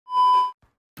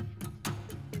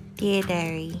Dear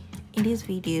Diary, in this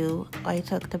video, I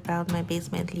talked about my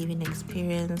basement living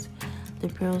experience, the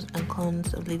pros and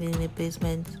cons of living in a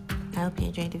basement. I hope you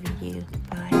enjoyed the video.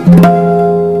 Bye.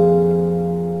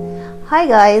 Hi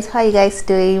guys, how you guys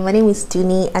doing? My name is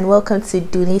Dunnie and welcome to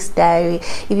DUNNEE'S Diary.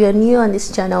 If you're new on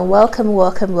this channel, welcome.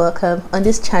 On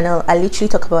this channel, I literally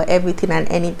talk about everything and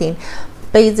anything.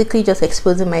 Basically just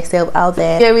exposing myself out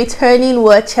there. If you're a returning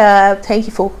watcher, thank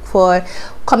you for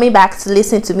coming back to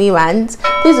listen to me rant.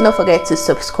 Please do not forget to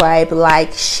subscribe,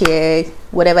 like, share,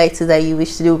 whatever it is that you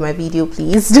wish to do with my video.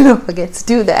 Please do not forget to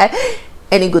do that.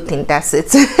 Any good thing, that's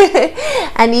it.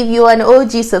 And if you're an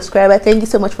OG subscriber, thank you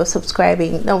so much for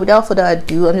subscribing. Now without further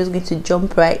ado, I'm just going to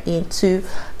jump right into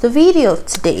the video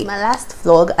today. My last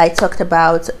vlog, I talked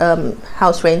about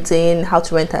house renting, how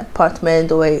to rent an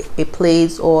apartment or a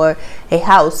place or a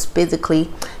house, basically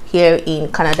here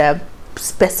in Canada,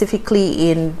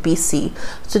 specifically in BC.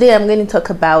 Today I'm going to talk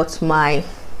about my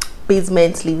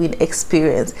basement living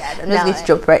experience. I'm just going to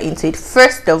jump right into it.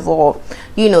 First of all,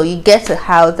 you get a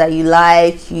house that you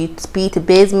like, be it a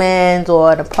basement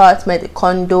or an apartment, a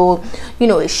condo,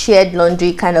 a shared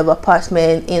laundry kind of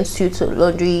apartment, in-suite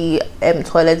laundry,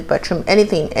 toilet, bathroom,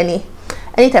 anything, any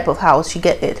type of house, you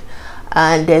get it.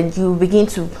 And then you begin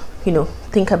to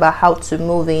think about how to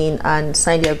move in and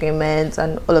sign the agreement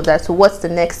and all of that. So what's the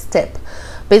next step?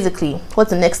 Basically, what's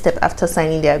the next step after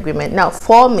signing the agreement? Now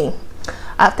for me,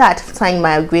 after I signed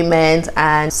my agreement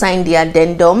and signed the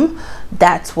addendum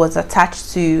that was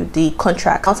attached to the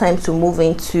contract, now time to move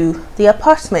into the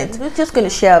apartment. I'm just going to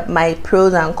share my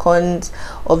pros and cons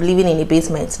of living in a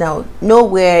basement. Now,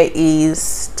 nowhere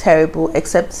is terrible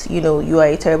except you are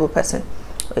a terrible person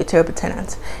or a terrible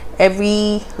tenant.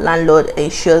 Every landlord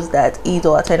ensures that his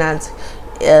or her tenant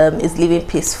is living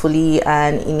peacefully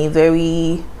and in a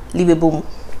very livable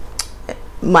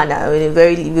manner, in a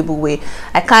very livable way.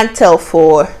 I can't tell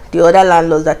for the other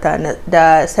landlords that are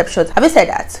the exceptions. Having said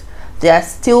that, there are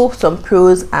still some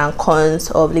pros and cons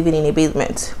of living in a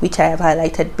basement, which I have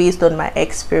highlighted based on my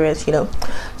experience.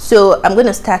 So I'm going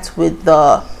to start with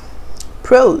the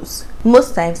pros.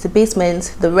 Most times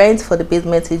the rent for the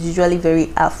basement is usually very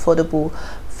affordable,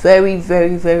 very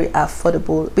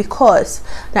affordable, because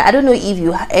now I don't know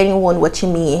if anyone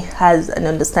watching me has an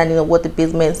understanding of what the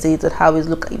basement is and how it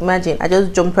looks. Imagine I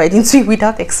just jumped right into it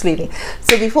without explaining.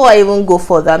 So before I even go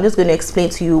further, I'm just going to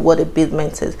explain to you what a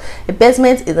basement is. A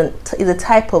basement is a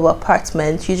type of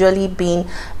apartment usually being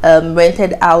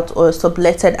rented out or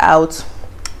subletted out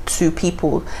to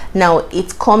people. Now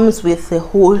it comes with the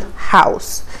whole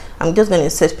house. I'm just going to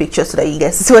insert pictures so that you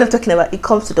guys see what I'm talking about. It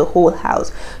comes to the whole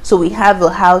house. So we have a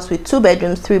house with 2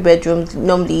 bedrooms, 3 bedrooms.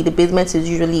 Normally the basement is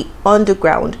usually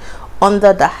underground,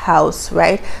 under the house,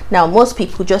 right? Now most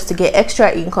people, just to get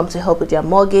extra income to help with their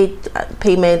mortgage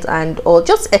payment and or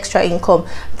just extra income,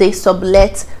 they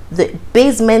sublet the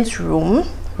basement room,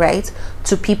 right,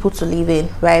 to people to live in,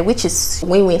 right, which is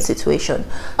win-win situation.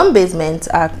 Some basements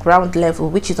are ground level,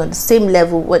 which is on the same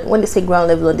level. When they say ground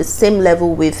level, on the same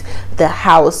level with the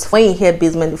house. When you hear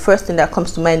basement, the first thing that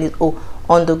comes to mind is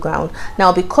underground.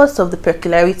 Now because of the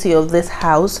peculiarity of this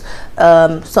house,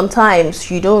 sometimes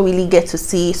you don't really get to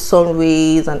see sun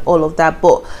rays and all of that,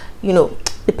 but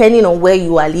depending on where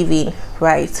you are living,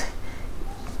 right,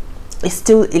 it's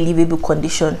still a livable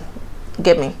condition.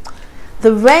 Get me?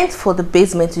 The rent for the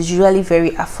basement is usually very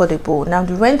affordable. Now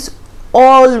the rent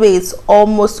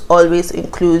almost always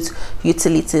includes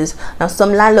utilities. Now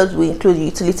some landlords will include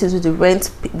utilities with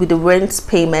the rent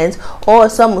payment, or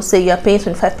some will say you are paying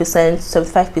 25%,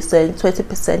 75%,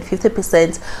 20%,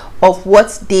 50% of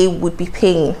what they would be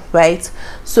paying, right?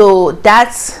 So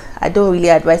that's, I don't really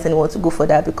advise anyone to go for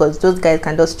that, because those guys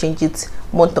can just change it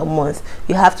month on month.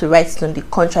 You have to write it on the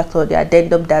contract or the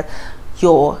addendum that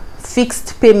your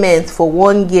fixed payment for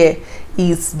 1 year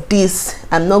is this.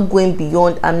 I'm not going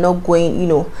beyond, I'm not going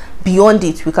beyond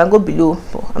it. We can go below,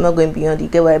 but I'm not going beyond it. You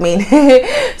get what I mean?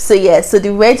 So yeah, so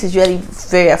the rent is usually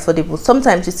very affordable.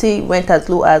 Sometimes you see rent as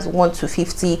low as 1 to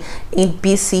 50 in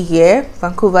BC here,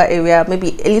 Vancouver area,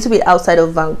 maybe a little bit outside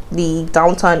of the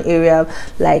downtown area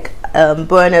like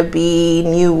Burnaby,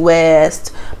 New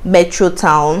West, Metro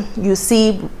Town. You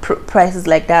see prices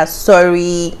like that.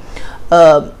 Sorry,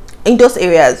 in those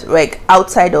areas, like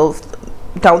outside of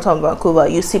downtown Vancouver,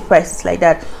 you see prices like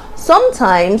that.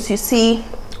 Sometimes you see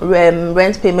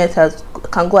rent payment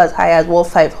can go as high as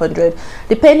 $1,500,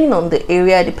 depending on the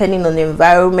area, depending on the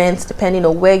environment, depending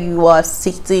on where you are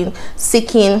seeking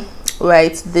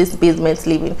right, this basement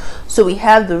living. So we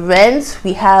have the rent,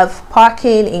 we have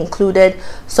parking included.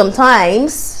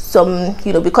 Sometimes some,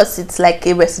 you know, because it's like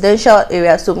a residential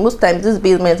area, so most times these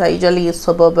basements are usually in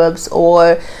suburbs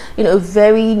or, you know, a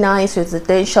very nice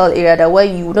residential area that where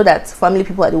you know that family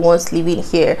people are the ones living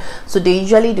here, so they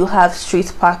usually do have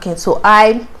street parking. So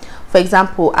for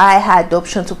example, I had the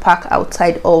option to park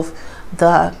outside of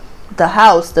the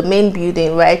house, the main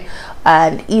building, right?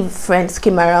 And if friends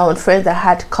came around, friends that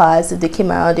had cars, if they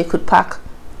came around, they could park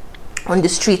on the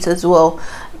street as well.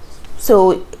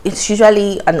 So it's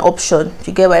usually an option,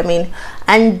 you get what I mean?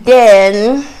 And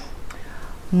then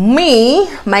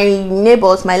my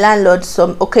neighbors, my landlords,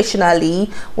 some occasionally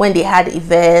when they had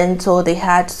events or they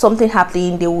had something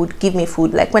happening, they would give me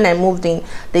food. Like when I moved in,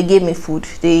 they gave me food.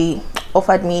 They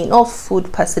offered me enough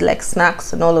food per se, like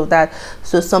snacks and all of that.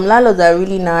 So some landlords are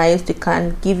really nice, they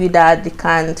can give you that, they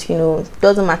can't, you know,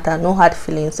 doesn't matter, no hard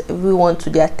feelings, everyone to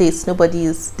their taste, nobody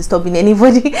is disturbing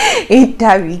anybody in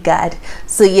that regard.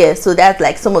 So yeah, so that's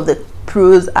like some of the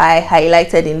pros I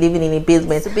highlighted in living in a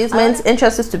basement. The basement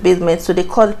entrances to basements, so they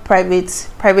call it private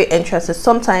entrances.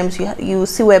 Sometimes you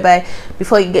see whereby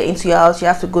before you get into your house you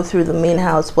have to go through the main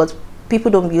house, but people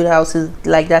don't build houses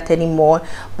like that anymore.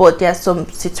 But there are some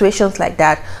situations like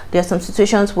that. There are some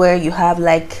situations where you have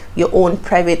like your own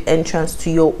private entrance to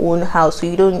your own house, so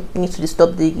you don't need to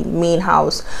disturb the main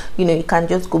house. You know, you can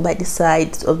just go by the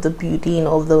sides of the building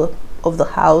of the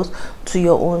house to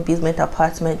your own basement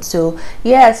apartment. So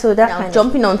yeah, so that kind of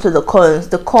jumping onto the cons.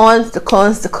 The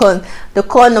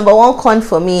con number one con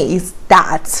for me is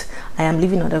that I am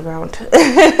living underground.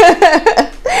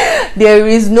 There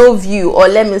is no view, or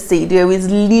let me say there is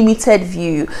limited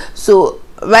view. So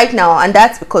right now, and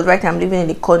that's because right now I'm living in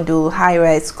a condo, high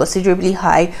rise, considerably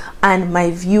high, and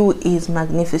my view is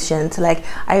magnificent. Like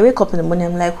I wake up in the morning,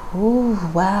 I'm like,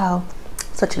 oh wow,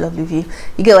 such a lovely view,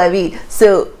 you get what I mean?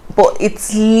 So but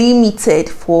it's limited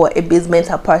for a basement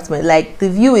apartment. Like the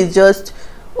view is just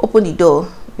open the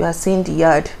door, you are seeing the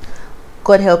yard.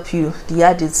 God help you, the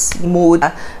yard is mowed,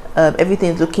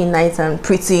 everything is looking nice and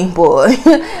pretty, but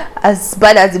as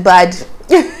bad as the bad,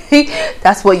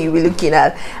 that's what you'll be looking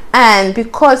at. And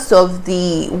because of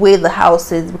the way the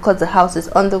house is, because the house is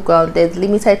underground, there's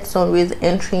limited sun rays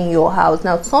entering your house.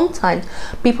 Now sometimes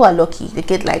people are lucky, they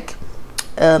get like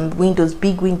windows,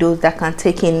 big windows that can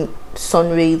take in sun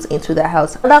rays into the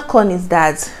house. Another con is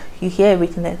that you hear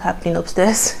everything that's happening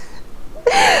upstairs.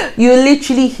 You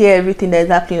literally hear everything that's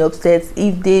happening upstairs.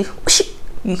 If they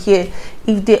you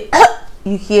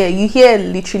hear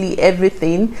literally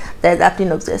everything that's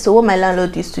happening upstairs. So what my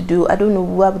landlord used to do, I don't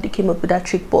know how they came up with that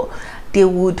trick, but they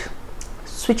would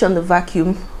switch on the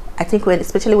vacuum. I think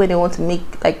especially when they want to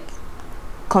make like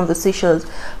conversations,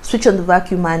 switch on the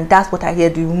vacuum, and that's what I hear,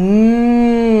 the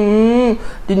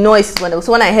noise.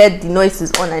 When I heard the noise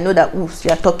is on, I know that oops,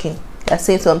 you are talking, you're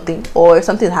saying something, or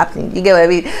something's happening, you get what I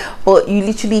mean? But you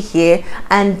literally hear.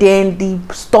 And then the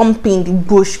stomping, the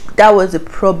bush, that was a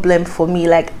problem for me.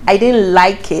 Like I didn't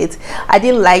like it. I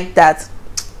didn't like that,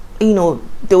 you know,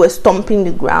 they were stomping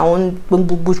the ground, boom,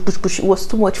 boom, bush, bush, bush. It was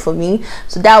too much for me.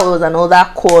 So that was another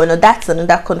con, or that's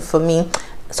another con for me.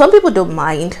 Some people don't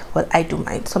mind, well I do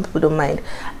mind, some people don't mind.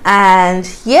 And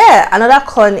yeah, another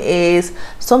con is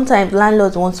sometimes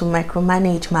landlords want to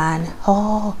micromanage, man.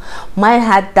 Oh, mine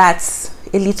had that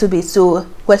a little bit. So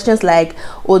questions like,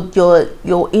 oh,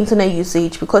 your internet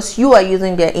usage, because you are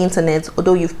using their internet,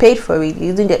 although you've paid for it,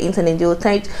 using their internet, they'll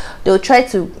try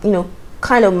to, you know,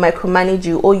 kind of micromanage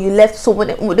you. Or you left someone.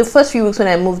 The first few weeks when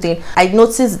I moved in, I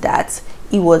noticed that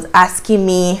he was asking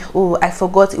me, oh, I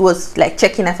forgot, it was like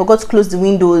checking, I forgot to close the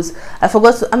windows, I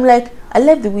forgot to, I'm like, I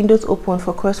left the windows open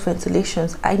for cross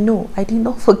ventilations. I know, I did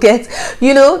not forget,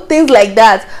 you know, things like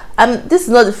that. This is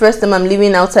not the first time I'm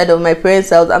living outside of my parents'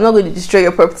 house. I'm not going to destroy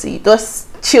your property, just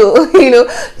chill, you know,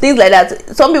 things like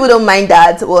that. Some people don't mind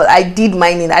that. Well, I did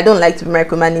mind it. I don't like to be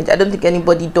micromanaged. I don't think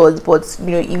anybody does, but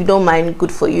you know, if you don't mind,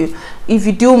 good for you. If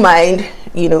you do mind,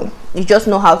 you know, you just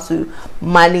know how to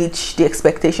manage the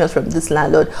expectations from this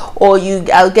landlord. Or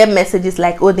I'll get messages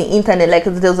like, oh, the internet, like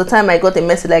there was a time I got a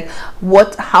message like,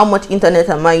 how much internet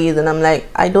am I using? I'm like,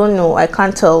 I don't know, I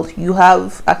can't tell. You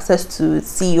have access to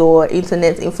see your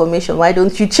internet information, why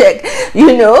don't you check?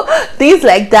 You know, things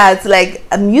like that. Like,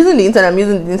 I'm using the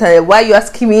internet, why are you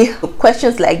asking me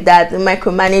questions like that?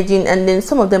 Micromanaging. And then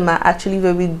some of them are actually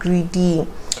very greedy.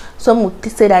 Some would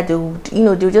say that they would, you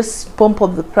know, they'll just bump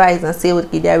up the price and say,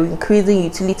 okay, they're increasing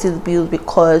utilities bills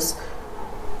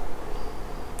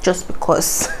just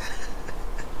because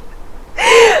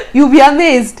You'll be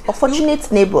amazed.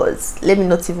 Unfortunate neighbors, let me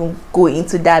not even go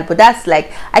into that, but that's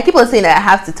like, I keep on saying that I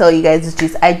have to tell you guys this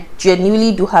gist. I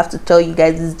genuinely do have to tell you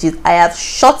guys this gist. I have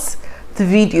shot the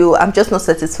video, I'm just not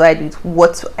satisfied with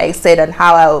what I said and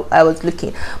how I was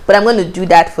looking, but I'm going to do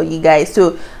that for you guys.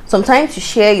 So sometimes you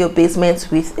share your basement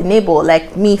with a neighbor.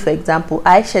 Like me, for example,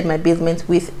 I shared my basement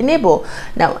with a neighbor.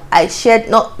 Now I shared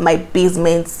not my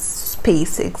basement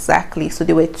space exactly, so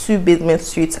there were 2 basement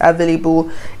suites available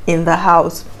in the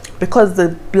house because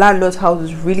the landlord's house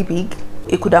is really big.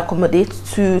 It could accommodate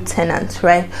 2 tenants,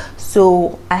 right?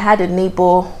 So I had a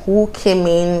neighbor who came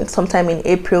in sometime in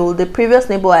April. The previous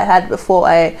neighbor I had before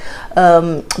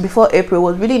April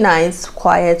was really nice,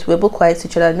 quiet. We were both quiet to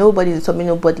each other. Nobody told me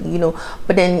nobody, you know.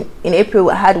 But then in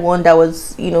April I had one that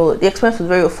was, you know, the experience was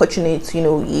very unfortunate. You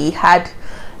know, he had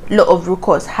a lot of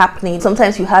ruckus happening.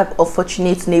 Sometimes you have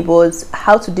unfortunate neighbors.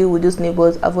 How to deal with those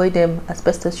neighbors? Avoid them as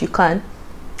best as you can.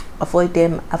 Avoid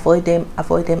them. I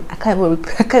can't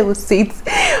even say it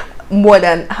more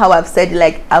than how I've said it.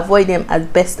 Like, avoid them as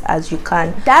best as you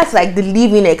can. That's like the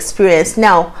living experience.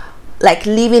 Now, like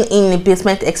living in a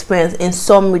basement experience in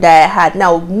summary that I had.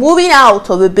 Now, moving out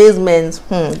of a basement,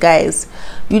 guys,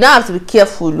 you now have to be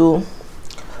careful though.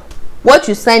 What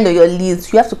you signed on your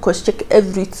lease, you have to cross check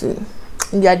everything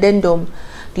in the addendum.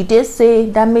 Did they say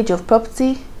damage of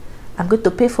property? I'm going to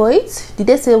pay for it. Did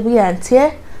they say wear and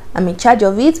tear? I'm in charge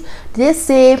of it. Did they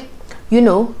say, you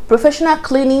know, professional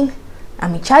cleaning?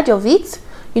 I'm in charge of it.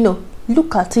 You know,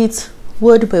 look at it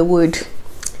word by word.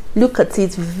 Look at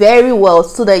it very well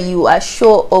so that you are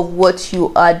sure of what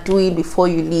you are doing before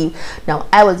you leave. Now,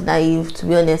 I was naive, to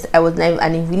be honest. I was naive,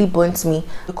 and it really burnt me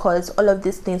because all of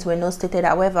these things were not stated.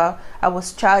 However, I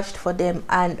was charged for them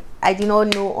and I did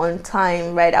not know on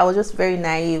time, right? I was just very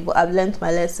naive, but I've learned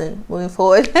my lesson moving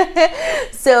forward.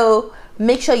 So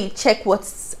make sure you check what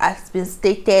has been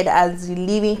stated as the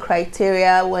leaving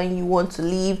criteria when you want to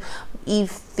leave.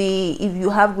 If you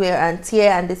have wear and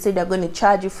tear and they say they're going to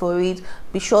charge you for it,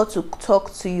 be sure to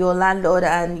talk to your landlord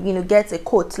and, you know, get a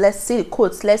quote. Let's see the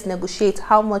quotes, let's negotiate.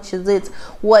 How much is it?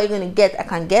 What are you going to get? I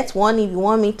can get one if you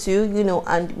want me to, you know,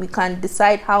 and we can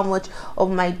decide how much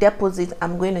of my deposit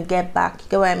I'm going to get back. You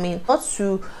get what I mean? Not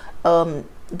to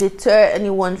deter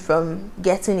anyone from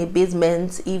getting a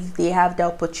basement if they have the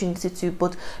opportunity to,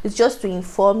 but it's just to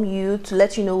inform you, to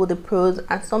let you know the pros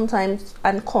and sometimes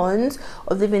and cons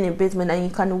of living in a basement, and you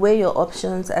can weigh your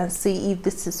options and see if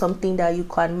this is something that you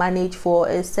can manage for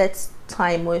a set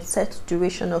time or a set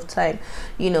duration of time.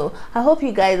 You know, I hope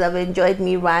you guys have enjoyed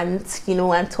me rant, you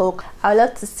know, and talk. I'd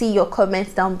love to see your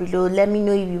comments down below. Let me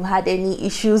know if you had any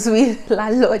issues with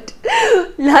landlords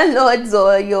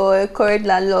or your current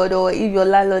landlord, or if your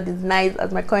landlord is nice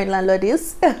as my current landlord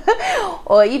is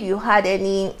or if you have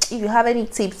any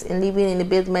tips in living in the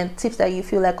basement, tips that you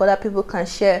feel like other people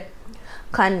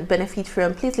can benefit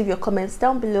from. Please leave your comments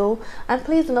down below, and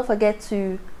please do not forget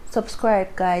to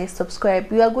subscribe, guys.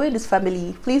 Subscribe. We are growing this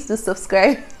family. Please do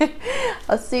subscribe.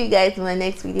 I'll see you guys in my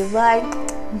next video. Bye.